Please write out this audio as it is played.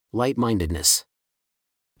Light-mindedness.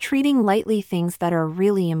 Treating lightly things that are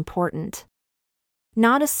really important.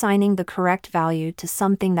 Not assigning the correct value to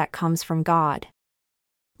something that comes from God.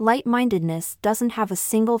 Light-mindedness doesn't have a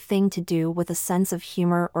single thing to do with a sense of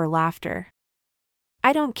humor or laughter.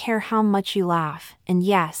 I don't care how much you laugh, and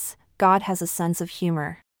yes, God has a sense of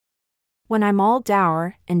humor. When I'm all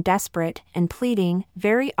dour and desperate and pleading,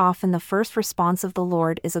 very often the first response of the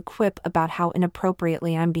Lord is a quip about how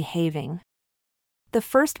inappropriately I'm behaving. The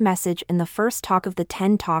first message in the first talk of the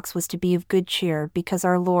 10 talks was to be of good cheer because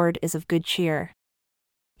our Lord is of good cheer.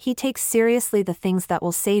 He takes seriously the things that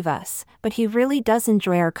will save us, but he really does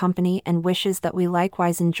enjoy our company and wishes that we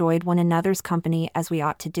likewise enjoyed one another's company as we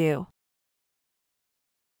ought to do.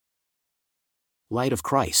 Light of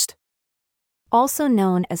Christ. Also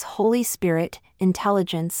known as Holy Spirit,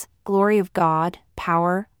 intelligence, glory of God,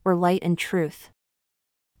 power, or light and truth.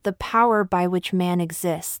 The power by which man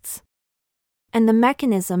exists. And the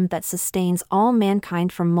mechanism that sustains all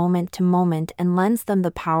mankind from moment to moment and lends them the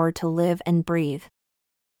power to live and breathe.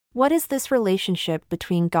 What is this relationship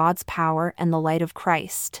between God's power and the light of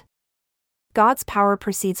Christ? God's power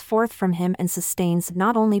proceeds forth from him and sustains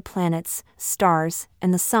not only planets, stars,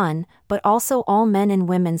 and the sun, but also all men and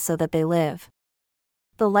women so that they live.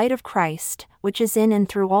 The light of Christ, which is in and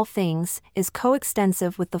through all things, is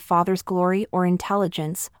coextensive with the Father's glory or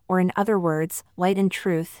intelligence, or in other words, light and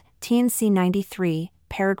truth. TNC 93,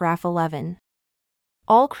 paragraph 11.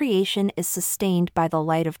 All creation is sustained by the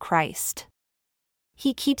light of Christ.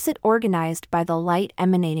 He keeps it organized by the light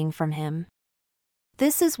emanating from him.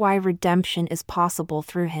 This is why redemption is possible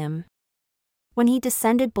through him. When he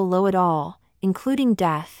descended below it all, including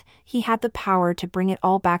death, he had the power to bring it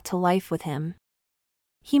all back to life with him.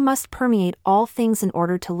 He must permeate all things in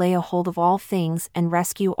order to lay a hold of all things and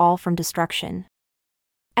rescue all from destruction.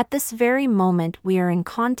 At this very moment we are in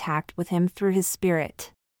contact with him through his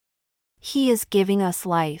Spirit. He is giving us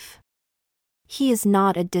life. He is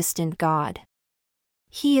not a distant God.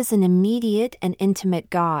 He is an immediate and intimate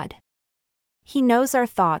God. He knows our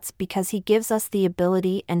thoughts because he gives us the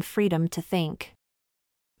ability and freedom to think.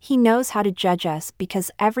 He knows how to judge us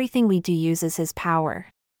because everything we do uses his power.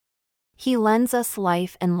 He lends us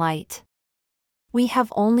life and light. We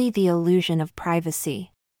have only the illusion of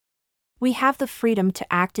privacy. We have the freedom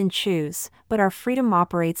to act and choose, but our freedom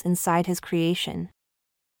operates inside his creation.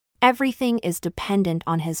 Everything is dependent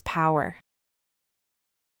on his power.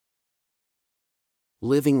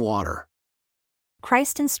 Living water.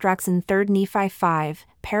 Christ instructs in 3 Nephi 5,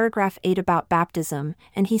 paragraph 8 about baptism,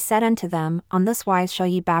 and he said unto them, On this wise shall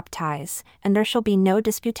ye baptize, and there shall be no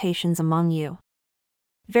disputations among you.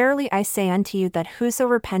 Verily I say unto you that whoso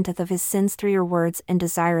repenteth of his sins through your words and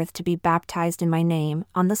desireth to be baptized in my name,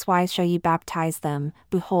 on this wise shall ye baptize them.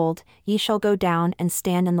 Behold, ye shall go down and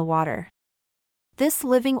stand in the water. This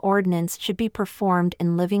living ordinance should be performed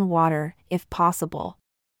in living water, if possible.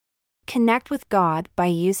 Connect with God by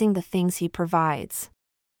using the things he provides.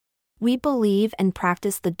 We believe and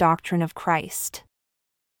practice the doctrine of Christ.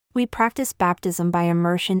 We practice baptism by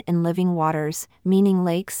immersion in living waters, meaning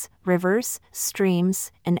lakes, rivers,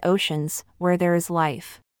 streams, and oceans, where there is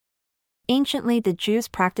life. Anciently the Jews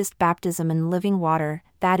practiced baptism in living water,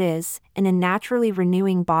 that is, in a naturally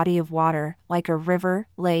renewing body of water, like a river,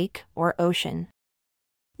 lake, or ocean.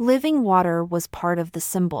 Living water was part of the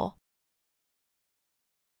symbol.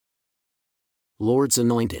 Lord's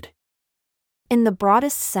anointed. In the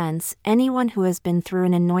broadest sense, anyone who has been through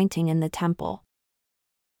an anointing in the temple.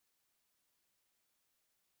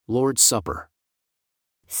 Lord's Supper.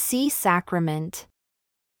 See sacrament.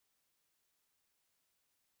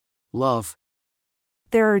 Love.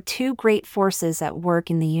 There are two great forces at work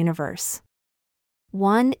in the universe.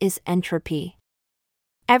 One is entropy.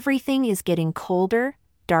 Everything is getting colder,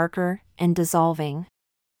 darker, and dissolving.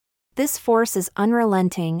 This force is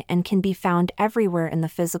unrelenting and can be found everywhere in the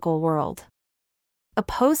physical world.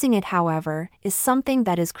 Opposing it, however, is something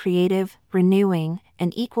that is creative, renewing,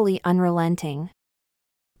 and equally unrelenting.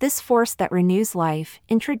 This force that renews life,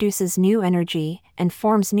 introduces new energy, and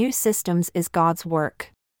forms new systems is God's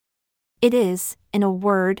work. It is, in a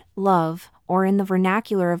word, love, or in the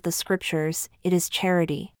vernacular of the scriptures, it is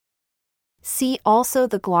charity. See also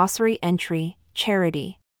the glossary entry,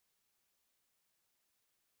 charity.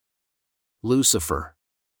 Lucifer.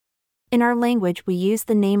 In our language we use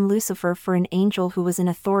the name Lucifer for an angel who was in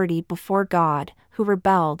authority before God, who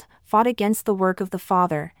rebelled, fought against the work of the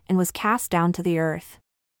Father, and was cast down to the earth.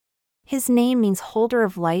 His name means holder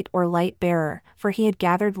of light or light bearer, for he had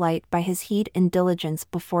gathered light by his heed and diligence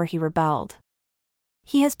before he rebelled.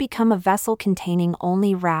 He has become a vessel containing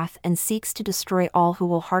only wrath and seeks to destroy all who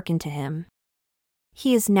will hearken to him.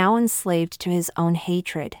 He is now enslaved to his own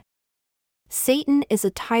hatred. Satan is a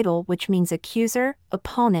title which means accuser,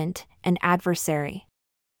 opponent, and adversary.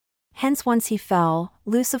 Hence once he fell,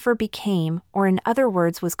 Lucifer became, or in other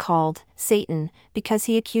words was called, Satan, because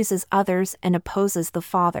he accuses others and opposes the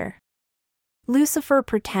Father. Lucifer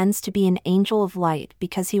pretends to be an angel of light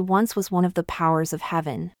because he once was one of the powers of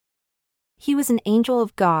heaven. He was an angel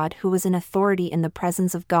of God who was in authority in the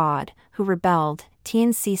presence of God, who rebelled,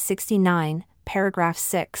 TNC 69, paragraph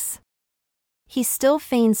 6. He still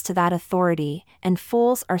feigns to that authority, and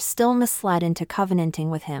fools are still misled into covenanting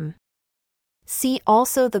with him. See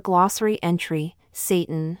also the glossary entry,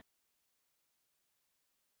 Satan.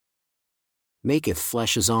 Maketh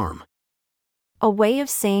flesh his arm. A way of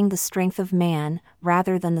saying the strength of man,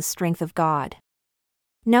 rather than the strength of God.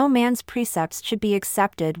 No man's precepts should be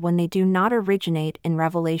accepted when they do not originate in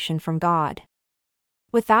revelation from God.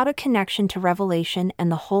 Without a connection to revelation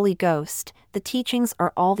and the Holy Ghost, the teachings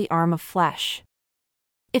are all the arm of flesh.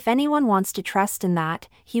 If anyone wants to trust in that,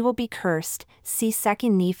 he will be cursed. See 2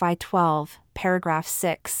 Nephi 12, paragraph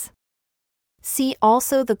 6. See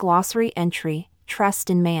also the glossary entry, trust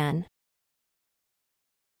in man.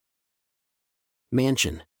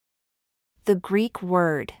 Mansion. The Greek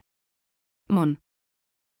word Mon.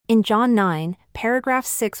 in John 9, paragraph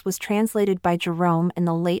 6 was translated by Jerome in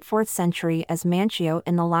the late 4th century as mantio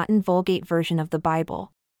in the Latin Vulgate version of the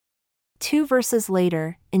Bible. 2 verses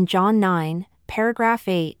later, in John 9, paragraph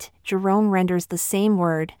 8, Jerome renders the same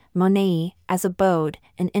word, monei, as abode,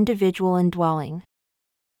 an individual indwelling.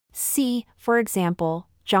 See, for example,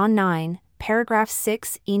 John 9, paragraph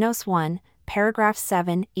 6, Enos 1, paragraph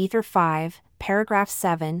 7, Ether 5, paragraph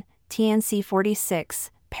 7, TNC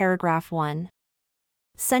 46, paragraph 1.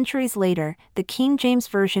 Centuries later, the King James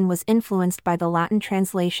Version was influenced by the Latin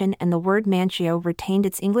translation, and the word mantio retained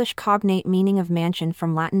its English cognate meaning of mansion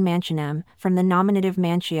from Latin mansionem, from the nominative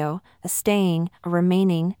mantio, a staying, a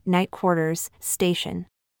remaining, night quarters, station.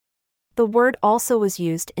 The word also was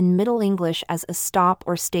used in Middle English as a stop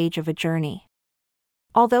or stage of a journey.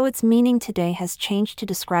 Although its meaning today has changed to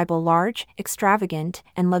describe a large, extravagant,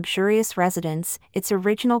 and luxurious residence, its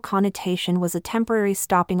original connotation was a temporary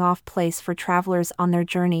stopping-off place for travelers on their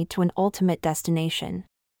journey to an ultimate destination.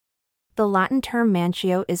 The Latin term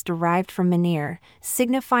mantio is derived from manere,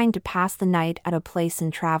 signifying to pass the night at a place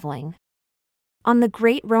in traveling. On the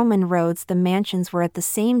great Roman roads, the mansions were at the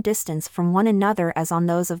same distance from one another as on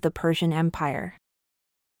those of the Persian Empire.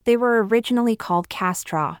 They were originally called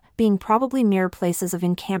castra, being probably mere places of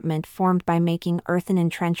encampment formed by making earthen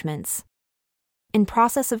entrenchments. In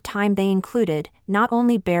process of time they included, not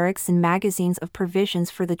only barracks and magazines of provisions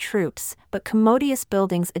for the troops, but commodious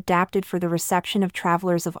buildings adapted for the reception of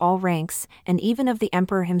travelers of all ranks, and even of the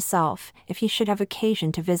emperor himself, if he should have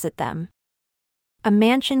occasion to visit them. A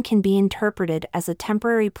mansion can be interpreted as a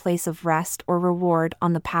temporary place of rest or reward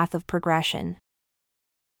on the path of progression.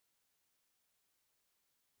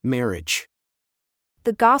 Marriage.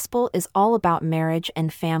 The gospel is all about marriage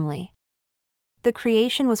and family. The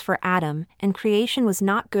creation was for Adam, and creation was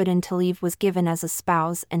not good until Eve was given as a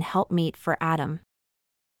spouse and helpmeet for Adam.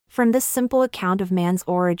 From this simple account of man's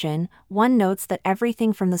origin, one notes that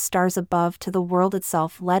everything from the stars above to the world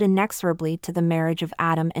itself led inexorably to the marriage of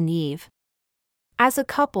Adam and Eve. As a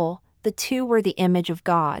couple, the two were the image of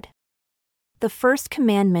God. The first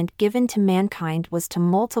commandment given to mankind was to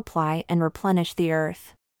multiply and replenish the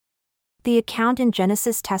earth. The account in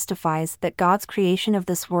Genesis testifies that God's creation of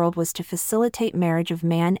this world was to facilitate marriage of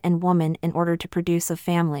man and woman in order to produce a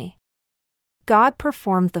family. God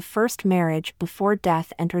performed the first marriage before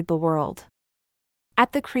death entered the world.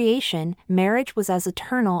 At the creation, marriage was as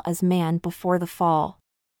eternal as man before the fall.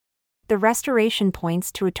 The restoration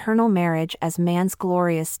points to eternal marriage as man's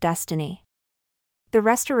glorious destiny. The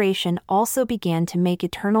restoration also began to make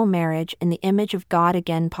eternal marriage in the image of God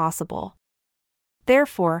again possible.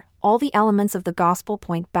 Therefore, all the elements of the gospel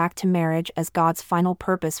point back to marriage as God's final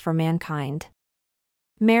purpose for mankind.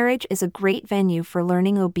 Marriage is a great venue for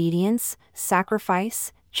learning obedience,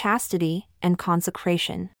 sacrifice, chastity, and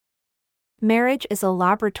consecration. Marriage is a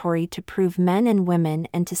laboratory to prove men and women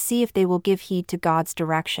and to see if they will give heed to God's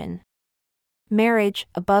direction. Marriage,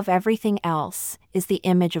 above everything else, is the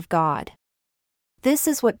image of God. This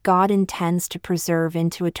is what God intends to preserve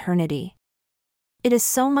into eternity. It is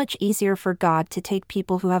so much easier for God to take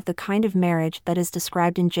people who have the kind of marriage that is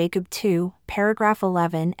described in Jacob 2, paragraph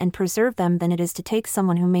 11, and preserve them than it is to take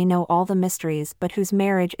someone who may know all the mysteries but whose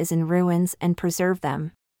marriage is in ruins and preserve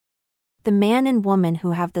them. The man and woman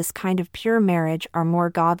who have this kind of pure marriage are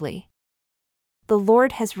more godly. The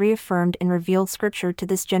Lord has reaffirmed and revealed Scripture to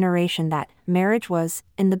this generation that marriage was,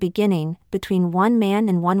 in the beginning, between one man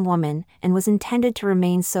and one woman, and was intended to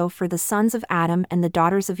remain so for the sons of Adam and the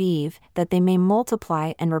daughters of Eve, that they may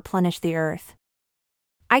multiply and replenish the earth.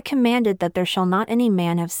 I commanded that there shall not any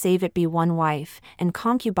man have save it be one wife, and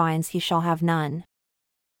concubines he shall have none.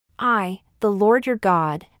 I, the Lord your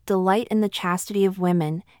God, delight in the chastity of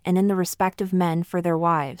women, and in the respect of men for their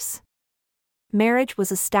wives. Marriage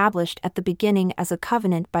was established at the beginning as a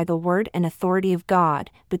covenant by the word and authority of God,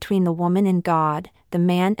 between the woman and God, the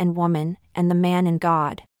man and woman, and the man and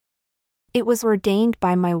God. It was ordained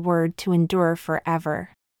by my word to endure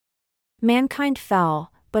forever. Mankind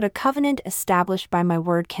fell, but a covenant established by my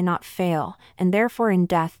word cannot fail, and therefore in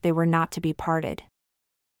death they were not to be parted.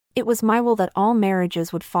 It was my will that all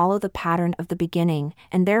marriages would follow the pattern of the beginning,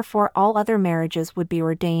 and therefore all other marriages would be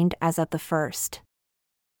ordained as at the first.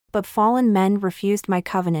 But fallen men refused my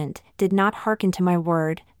covenant, did not hearken to my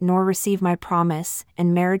word, nor receive my promise,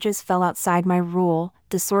 and marriages fell outside my rule,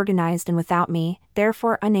 disorganized and without me,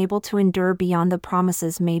 therefore unable to endure beyond the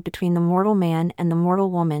promises made between the mortal man and the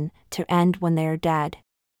mortal woman, to end when they are dead.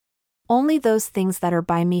 Only those things that are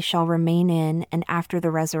by me shall remain in and after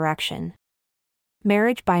the resurrection.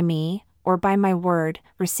 Marriage by me, or by my word,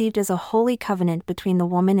 received as a holy covenant between the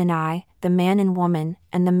woman and I, the man and woman,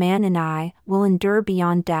 and the man and I, will endure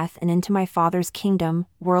beyond death and into my Father's kingdom,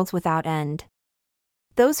 worlds without end.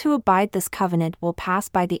 Those who abide this covenant will pass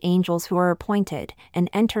by the angels who are appointed, and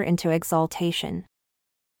enter into exaltation.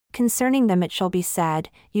 Concerning them it shall be said,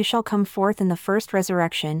 You shall come forth in the first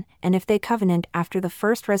resurrection, and if they covenant after the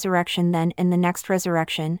first resurrection then in the next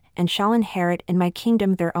resurrection, and shall inherit in my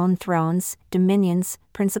kingdom their own thrones, dominions,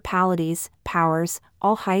 principalities, powers,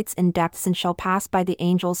 all heights and depths, and shall pass by the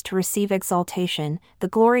angels to receive exaltation, the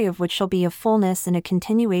glory of which shall be a fullness and a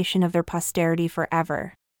continuation of their posterity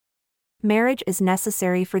forever. Marriage is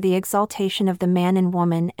necessary for the exaltation of the man and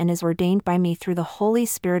woman and is ordained by me through the Holy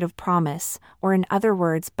Spirit of promise, or in other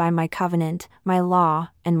words by my covenant, my law,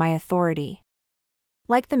 and my authority.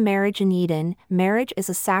 Like the marriage in Eden, marriage is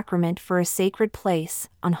a sacrament for a sacred place,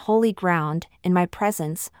 on holy ground, in my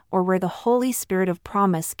presence, or where the Holy Spirit of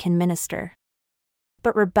promise can minister.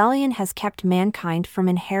 But rebellion has kept mankind from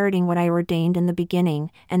inheriting what I ordained in the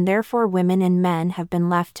beginning, and therefore women and men have been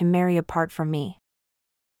left to marry apart from me.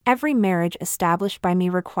 Every marriage established by me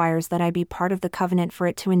requires that I be part of the covenant for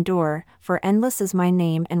it to endure, for endless is my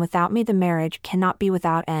name, and without me the marriage cannot be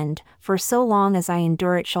without end, for so long as I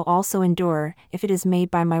endure it shall also endure, if it is made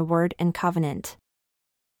by my word and covenant.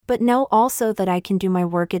 But know also that I can do my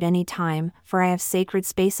work at any time, for I have sacred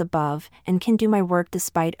space above, and can do my work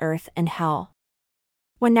despite earth and hell.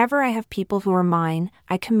 Whenever I have people who are mine,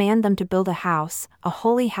 I command them to build a house, a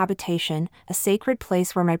holy habitation, a sacred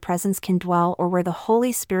place where my presence can dwell or where the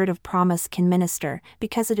Holy Spirit of promise can minister,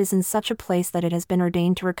 because it is in such a place that it has been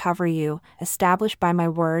ordained to recover you, established by my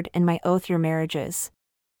word and my oath your marriages.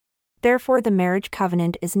 Therefore the marriage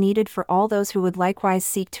covenant is needed for all those who would likewise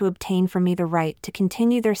seek to obtain from me the right to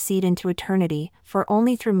continue their seed into eternity, for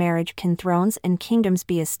only through marriage can thrones and kingdoms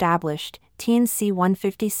be established. T&C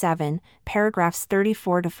 157, paragraphs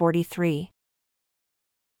 34 to 43.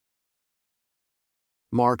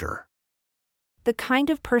 Martyr. The kind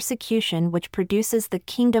of persecution which produces the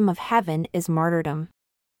kingdom of heaven is martyrdom.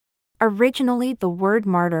 Originally the word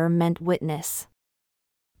martyr meant witness.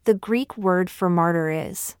 The Greek word for martyr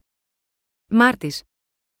is Μάρτης,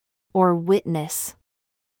 or witness.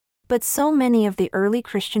 But so many of the early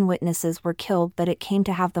Christian witnesses were killed that it came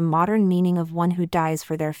to have the modern meaning of one who dies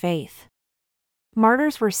for their faith.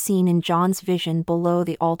 Martyrs were seen in John's vision below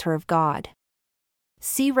the altar of God.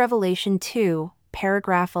 See Revelation 2,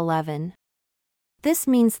 paragraph 11. This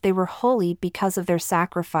means they were holy because of their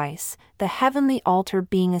sacrifice, the heavenly altar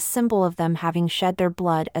being a symbol of them having shed their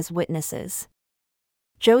blood as witnesses.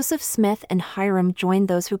 Joseph Smith and Hiram joined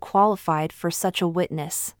those who qualified for such a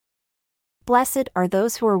witness. Blessed are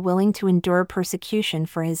those who are willing to endure persecution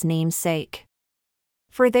for his name's sake.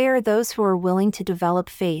 For they are those who are willing to develop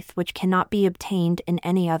faith which cannot be obtained in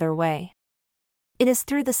any other way. It is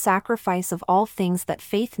through the sacrifice of all things that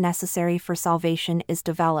faith necessary for salvation is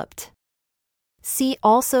developed. See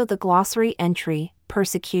also the glossary entry,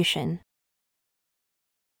 persecution.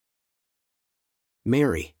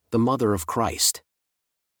 Mary, the Mother of Christ.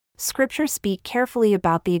 Scriptures speak carefully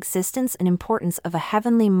about the existence and importance of a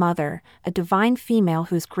heavenly mother, a divine female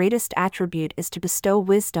whose greatest attribute is to bestow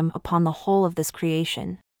wisdom upon the whole of this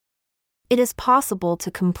creation. It is possible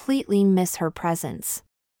to completely miss her presence.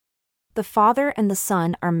 The Father and the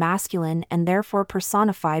Son are masculine and therefore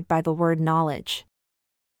personified by the word knowledge.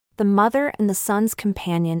 The Mother and the Son's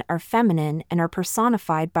companion are feminine and are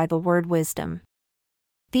personified by the word wisdom.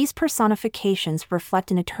 These personifications reflect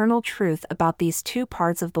an eternal truth about these two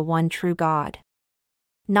parts of the one true God.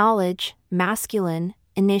 Knowledge, masculine,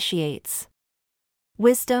 initiates.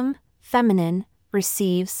 Wisdom, feminine,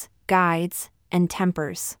 receives, guides, and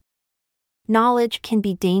tempers. Knowledge can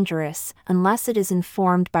be dangerous unless it is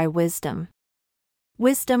informed by wisdom.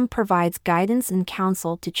 Wisdom provides guidance and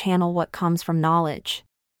counsel to channel what comes from knowledge.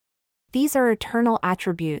 These are eternal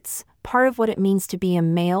attributes, part of what it means to be a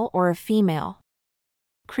male or a female.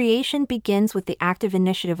 Creation begins with the active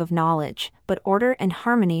initiative of knowledge, but order and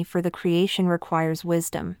harmony for the creation requires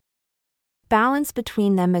wisdom. Balance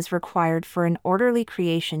between them is required for an orderly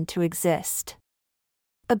creation to exist.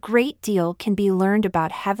 A great deal can be learned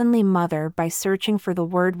about Heavenly Mother by searching for the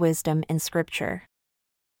word wisdom in Scripture.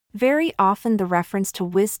 Very often the reference to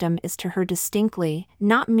wisdom is to her distinctly,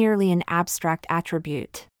 not merely an abstract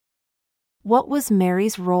attribute. What was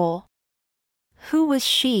Mary's role? Who was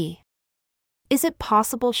she? Is it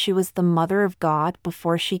possible she was the Mother of God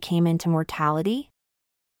before she came into mortality?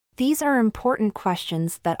 These are important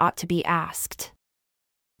questions that ought to be asked.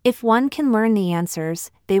 If one can learn the answers,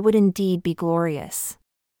 they would indeed be glorious.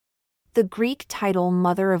 The Greek title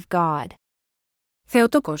Mother of God,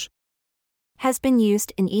 Θεοτόκος, has been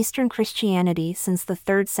used in Eastern Christianity since the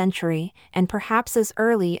 3rd century, and perhaps as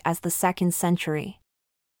early as the 2nd century.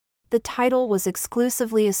 The title was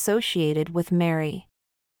exclusively associated with Mary.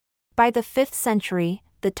 By the 5th century,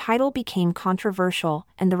 the title became controversial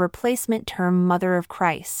and the replacement term Mother of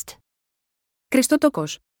Christ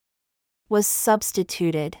Χριστότοκος, was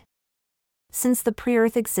substituted. Since the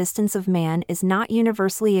pre-earth existence of man is not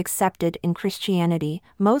universally accepted in Christianity,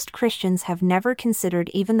 most Christians have never considered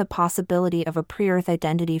even the possibility of a pre-earth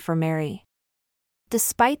identity for Mary.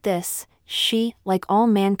 Despite this, she, like all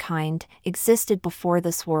mankind, existed before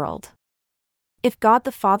this world. If God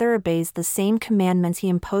the Father obeys the same commandments he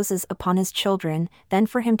imposes upon his children, then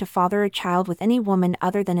for him to father a child with any woman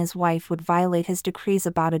other than his wife would violate his decrees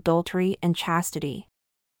about adultery and chastity.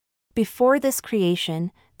 Before this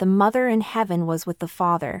creation, the Mother in heaven was with the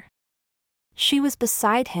Father. She was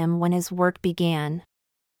beside him when his work began.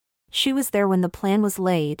 She was there when the plan was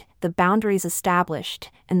laid, the boundaries established,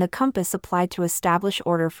 and the compass applied to establish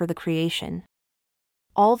order for the creation.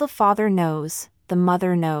 All the Father knows, the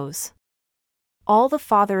Mother knows. All the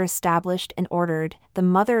Father established and ordered, the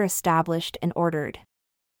Mother established and ordered.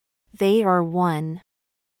 They are one.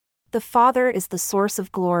 The Father is the source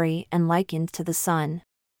of glory and likened to the sun.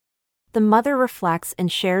 The Mother reflects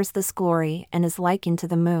and shares this glory and is likened to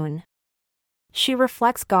the moon. She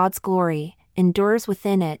reflects God's glory, endures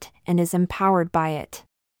within it, and is empowered by it.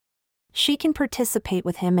 She can participate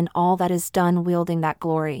with him in all that is done wielding that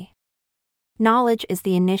glory. Knowledge is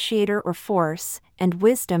the initiator or force, and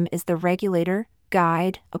wisdom is the regulator,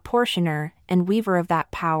 guide, apportioner, and weaver of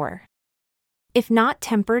that power. If not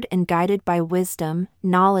tempered and guided by wisdom,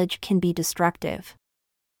 knowledge can be destructive.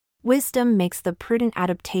 Wisdom makes the prudent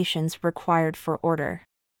adaptations required for order.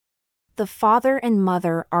 The Father and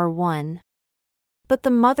Mother are one. But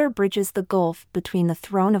the Mother bridges the gulf between the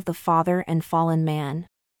throne of the Father and fallen man.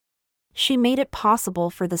 She made it possible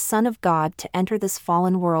for the Son of God to enter this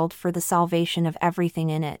fallen world for the salvation of everything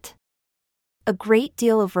in it. A great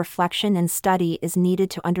deal of reflection and study is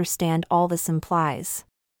needed to understand all this implies.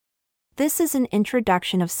 This is an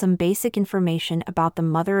introduction of some basic information about the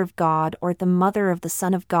Mother of God or the Mother of the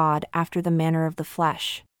Son of God after the manner of the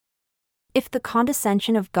flesh. If the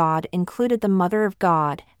condescension of God included the Mother of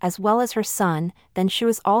God, as well as her Son, then she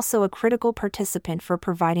was also a critical participant for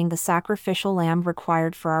providing the sacrificial lamb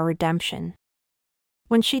required for our redemption.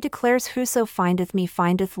 When she declares, "Whoso findeth me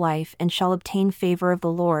findeth life and shall obtain favor of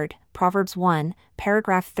the Lord," Proverbs 1,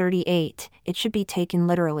 paragraph 38, it should be taken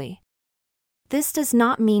literally. This does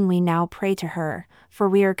not mean we now pray to her, for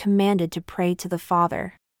we are commanded to pray to the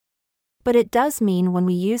Father. But it does mean when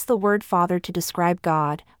we use the word Father to describe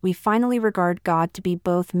God, we finally regard God to be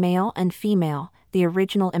both male and female, the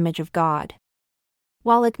original image of God.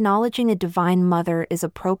 While acknowledging a divine mother is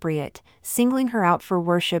appropriate, singling her out for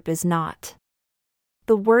worship is not.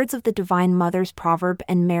 The words of the Divine Mother's proverb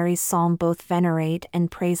and Mary's psalm both venerate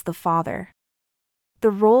and praise the Father. The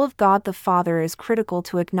role of God the Father is critical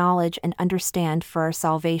to acknowledge and understand for our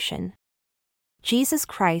salvation. Jesus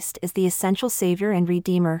Christ is the essential Savior and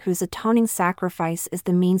Redeemer whose atoning sacrifice is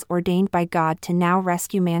the means ordained by God to now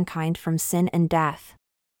rescue mankind from sin and death.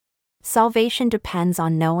 Salvation depends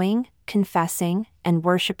on knowing, confessing, and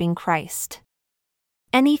worshiping Christ.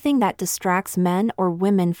 Anything that distracts men or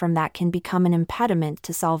women from that can become an impediment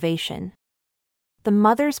to salvation. The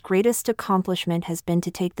Mother's greatest accomplishment has been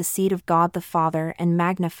to take the seed of God the Father and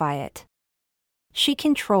magnify it. She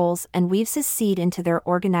controls and weaves his seed into their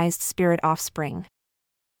organized spirit offspring.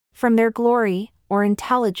 From their glory, or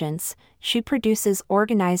intelligence, she produces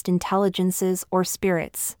organized intelligences or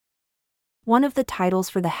spirits. One of the titles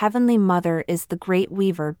for the Heavenly Mother is the Great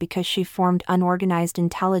Weaver because she formed unorganized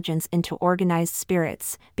intelligence into organized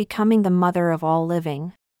spirits, becoming the mother of all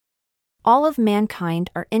living. All of mankind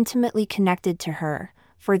are intimately connected to her,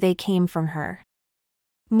 for they came from her.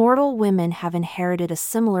 Mortal women have inherited a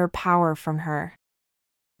similar power from her.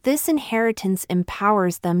 This inheritance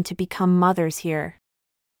empowers them to become mothers here.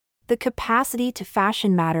 The capacity to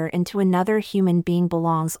fashion matter into another human being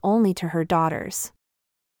belongs only to her daughters.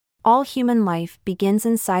 All human life begins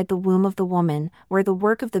inside the womb of the woman, where the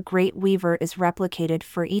work of the Great Weaver is replicated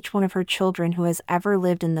for each one of her children who has ever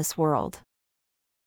lived in this world.